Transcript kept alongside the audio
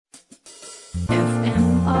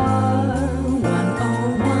FMR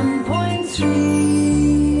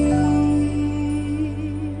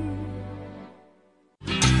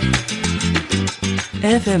 101.3.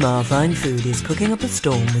 FMR Fine Food is cooking up a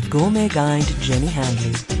storm with gourmet guide Jenny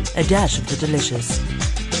Handley. A dash of the delicious.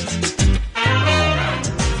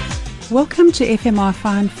 Welcome to FMR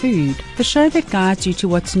Fine Food, the show that guides you to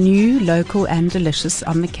what's new, local and delicious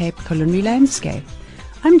on the Cape culinary landscape.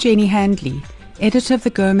 I'm Jenny Handley, editor of the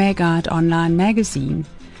Gourmet Guide online magazine.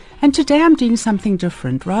 And today I'm doing something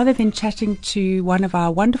different. Rather than chatting to one of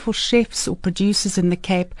our wonderful chefs or producers in the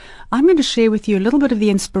Cape, I'm going to share with you a little bit of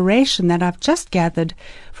the inspiration that I've just gathered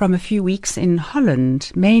from a few weeks in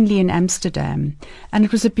Holland, mainly in Amsterdam. And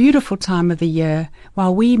it was a beautiful time of the year.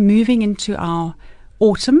 While we're moving into our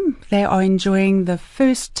autumn, they are enjoying the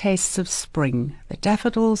first tastes of spring. The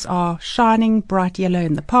daffodils are shining bright yellow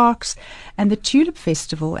in the parks, and the tulip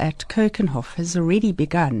festival at Keukenhof has already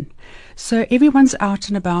begun. So everyone's out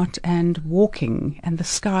and about and walking, and the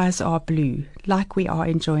skies are blue, like we are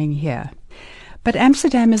enjoying here. But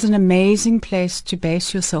Amsterdam is an amazing place to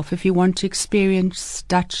base yourself if you want to experience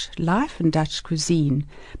Dutch life and Dutch cuisine.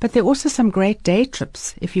 But there are also some great day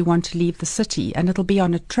trips if you want to leave the city, and it'll be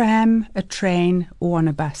on a tram, a train, or on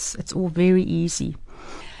a bus. It's all very easy.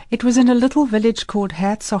 It was in a little village called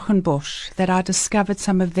Herzogenbosch that I discovered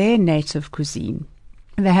some of their native cuisine.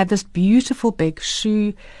 They had this beautiful big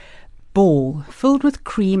choux ball filled with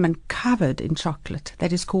cream and covered in chocolate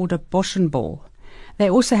that is called a bossenball. They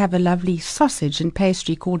also have a lovely sausage and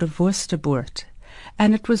pastry called a Wurstebrood.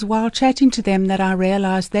 And it was while chatting to them that I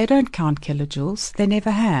realized they don't count kilojoules. They never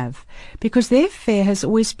have. Because their fare has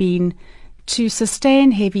always been to sustain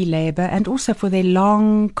heavy labor and also for their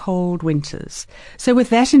long, cold winters. So with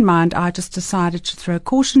that in mind, I just decided to throw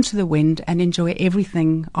caution to the wind and enjoy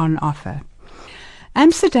everything on offer.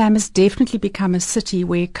 Amsterdam has definitely become a city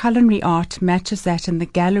where culinary art matches that in the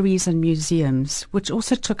galleries and museums, which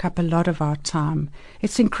also took up a lot of our time.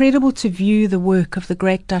 It's incredible to view the work of the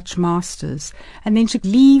great Dutch masters and then to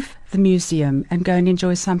leave the museum and go and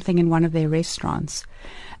enjoy something in one of their restaurants.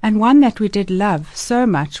 And one that we did love so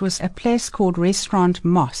much was a place called Restaurant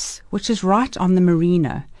Moss, which is right on the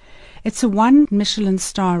marina. It's a 1 Michelin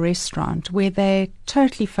star restaurant where they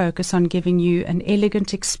totally focus on giving you an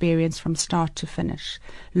elegant experience from start to finish.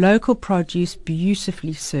 Local produce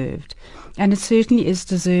beautifully served, and it certainly is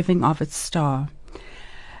deserving of its star.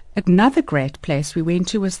 Another great place we went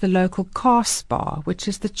to was the local Kaas Bar, which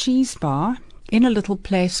is the cheese bar in a little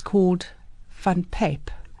place called Van Pape.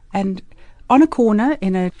 And on a corner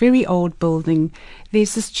in a very old building,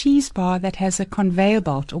 there's this cheese bar that has a conveyor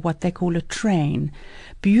belt, or what they call a train.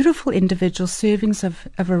 Beautiful individual servings of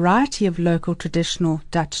a variety of local traditional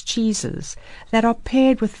Dutch cheeses that are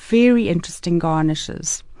paired with very interesting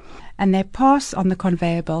garnishes. And they pass on the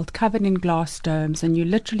conveyor belt covered in glass domes, and you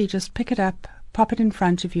literally just pick it up, pop it in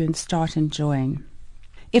front of you and start enjoying.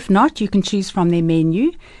 If not, you can choose from their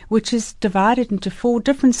menu, which is divided into 4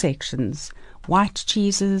 different sections: white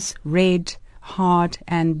cheeses, red, hard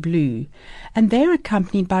and blue. And they're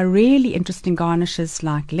accompanied by really interesting garnishes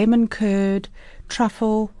like lemon curd,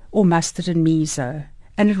 truffle or mustard and miso.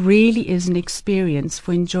 And it really is an experience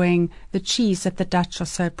for enjoying the cheese that the Dutch are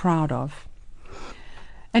so proud of.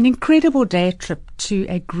 An incredible day trip to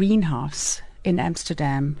a greenhouse in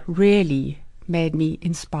Amsterdam really made me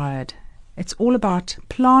inspired. It's all about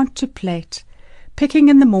plant to plate, picking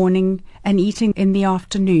in the morning and eating in the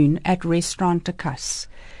afternoon at Restaurant de Kas.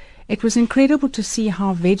 It was incredible to see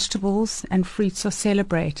how vegetables and fruits are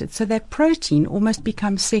celebrated so that protein almost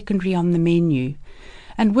becomes secondary on the menu.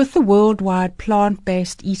 And with the worldwide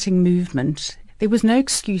plant-based eating movement, there was no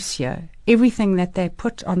excuse here. Everything that they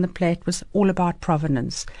put on the plate was all about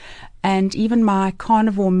provenance. And even my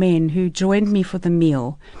carnivore men who joined me for the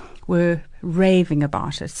meal were raving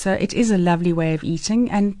about it. So it is a lovely way of eating,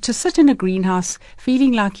 and to sit in a greenhouse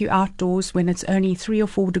feeling like you're outdoors when it's only 3 or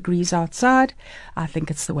 4 degrees outside, I think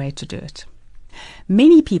it's the way to do it.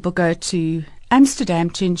 Many people go to Amsterdam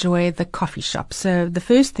to enjoy the coffee shop. So the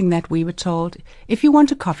first thing that we were told, if you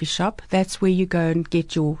want a coffee shop, that's where you go and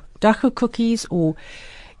get your dacha cookies or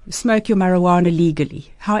smoke your marijuana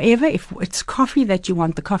legally. However, if it's coffee that you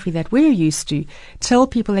want, the coffee that we're used to, tell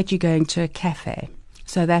people that you're going to a cafe.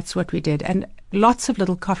 So that's what we did. And lots of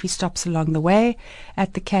little coffee stops along the way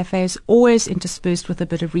at the cafes, always interspersed with a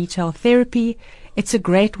bit of retail therapy. It's a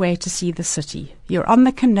great way to see the city. You're on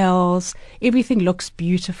the canals, everything looks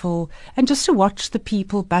beautiful, and just to watch the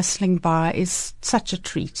people bustling by is such a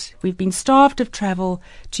treat. We've been starved of travel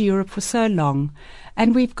to Europe for so long,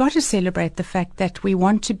 and we've got to celebrate the fact that we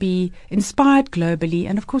want to be inspired globally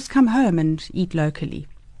and, of course, come home and eat locally.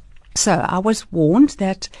 So I was warned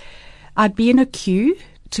that I'd be in a queue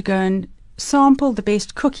to go and sample the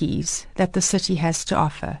best cookies that the city has to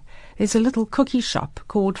offer. There's a little cookie shop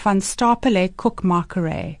called Van Stapele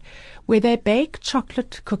Koekmakerij, where they bake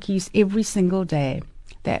chocolate cookies every single day.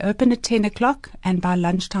 They open at 10 o'clock, and by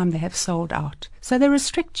lunchtime they have sold out. So they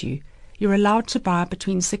restrict you. You're allowed to buy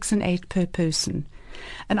between 6 and 8 per person.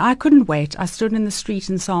 And I couldn't wait. I stood in the street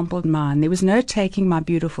and sampled mine. There was no taking my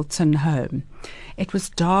beautiful tin home. It was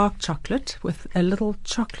dark chocolate with a little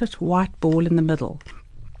chocolate white ball in the middle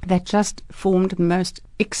that just formed the most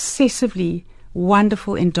excessively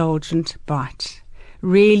wonderful, indulgent bite.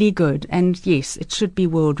 Really good, and yes, it should be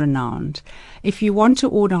world-renowned. If you want to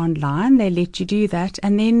order online, they let you do that,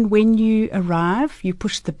 and then when you arrive, you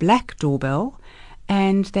push the black doorbell,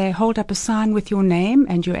 and they hold up a sign with your name,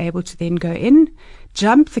 and you're able to then go in,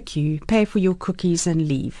 jump the queue, pay for your cookies, and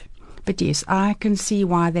leave. But yes, I can see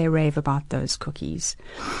why they rave about those cookies.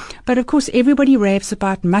 But of course, everybody raves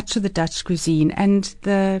about much of the Dutch cuisine, and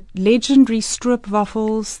the legendary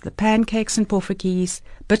stroopwafels, the pancakes and poffertjies,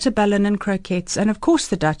 bitterballen and croquettes, and of course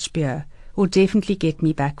the Dutch beer will definitely get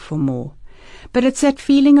me back for more. But it's that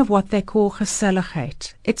feeling of what they call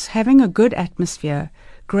geselligheid. It's having a good atmosphere,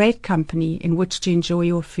 great company in which to enjoy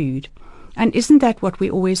your food. And isn't that what we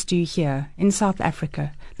always do here in South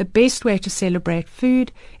Africa? The best way to celebrate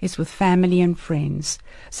food is with family and friends.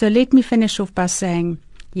 So let me finish off by saying,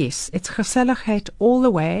 yes, it's geselligheid all the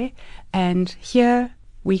way, and here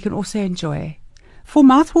we can also enjoy. For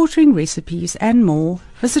mouthwatering recipes and more,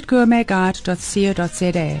 visit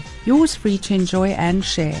gourmetguide.co.za. Yours free to enjoy and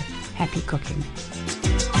share. Happy cooking.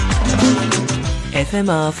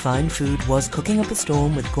 FMR Fine Food was cooking up a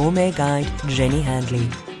storm with gourmet guide Jenny Handley.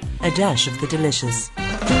 A dash of the delicious.